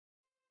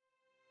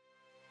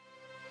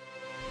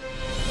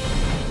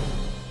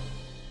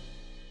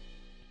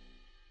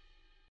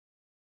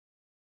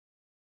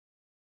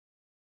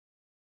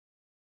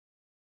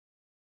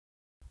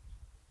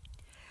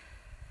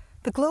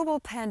The global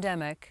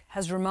pandemic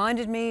has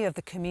reminded me of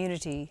the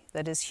community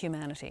that is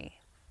humanity.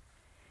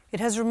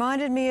 It has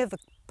reminded me of the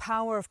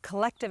power of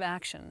collective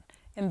action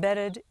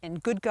embedded in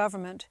good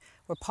government,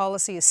 where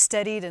policy is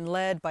steadied and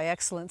led by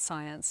excellent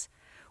science,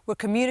 where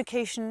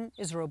communication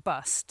is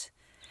robust,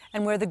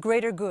 and where the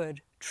greater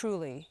good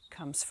truly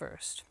comes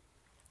first.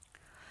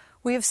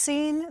 We have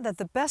seen that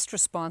the best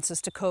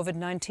responses to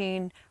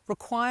COVID-19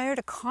 required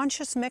a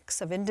conscious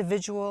mix of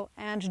individual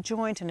and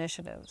joint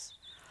initiatives.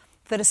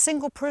 That a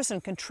single person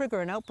can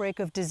trigger an outbreak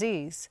of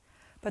disease,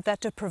 but that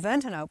to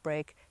prevent an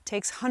outbreak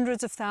takes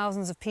hundreds of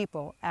thousands of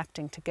people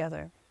acting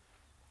together.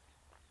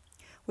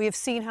 We have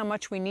seen how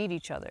much we need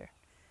each other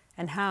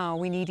and how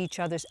we need each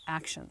other's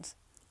actions.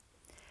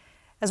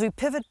 As we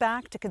pivot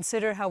back to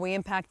consider how we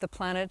impact the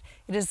planet,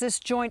 it is this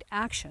joint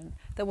action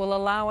that will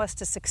allow us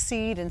to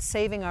succeed in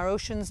saving our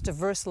ocean's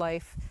diverse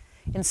life,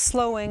 in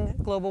slowing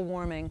global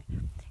warming,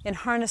 in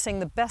harnessing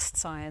the best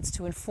science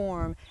to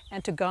inform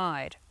and to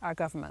guide our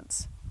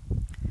governments.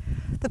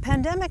 The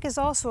pandemic is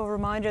also a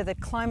reminder that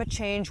climate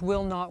change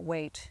will not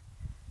wait.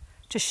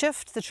 To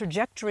shift the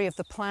trajectory of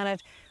the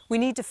planet, we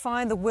need to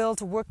find the will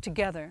to work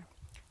together,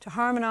 to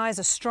harmonize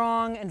a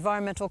strong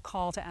environmental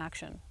call to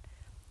action.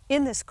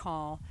 In this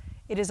call,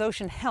 it is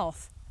ocean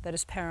health that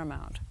is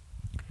paramount.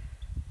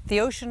 The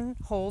ocean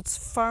holds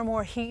far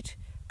more heat,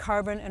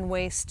 carbon, and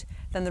waste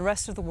than the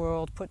rest of the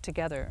world put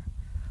together.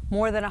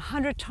 More than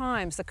 100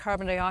 times the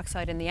carbon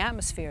dioxide in the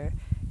atmosphere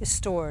is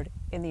stored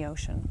in the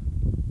ocean.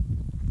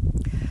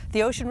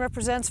 The ocean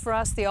represents for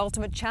us the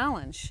ultimate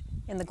challenge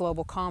in the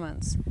global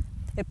commons.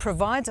 It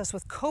provides us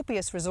with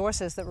copious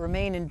resources that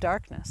remain in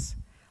darkness,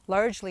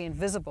 largely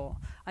invisible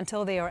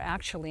until they are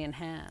actually in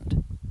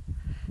hand.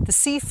 The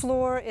sea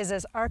floor is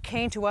as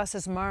arcane to us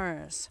as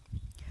Mars.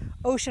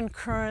 Ocean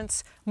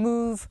currents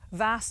move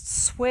vast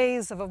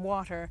swathes of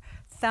water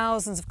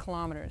thousands of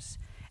kilometers,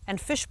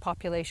 and fish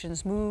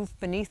populations move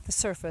beneath the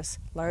surface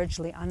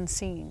largely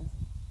unseen.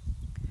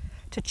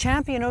 To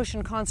champion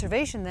ocean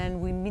conservation,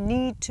 then, we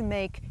need to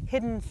make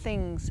hidden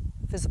things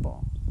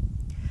visible.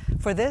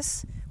 For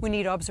this, we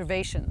need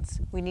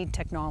observations, we need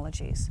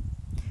technologies.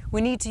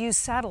 We need to use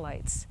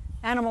satellites,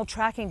 animal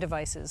tracking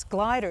devices,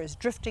 gliders,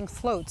 drifting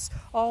floats,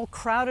 all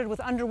crowded with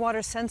underwater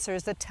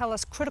sensors that tell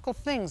us critical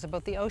things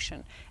about the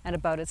ocean and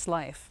about its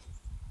life.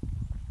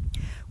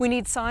 We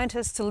need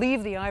scientists to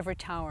leave the ivory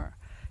tower,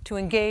 to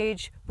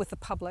engage with the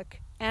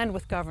public and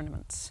with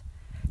governments,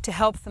 to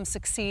help them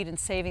succeed in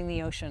saving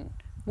the ocean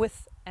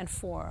with and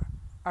for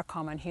our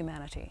common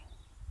humanity.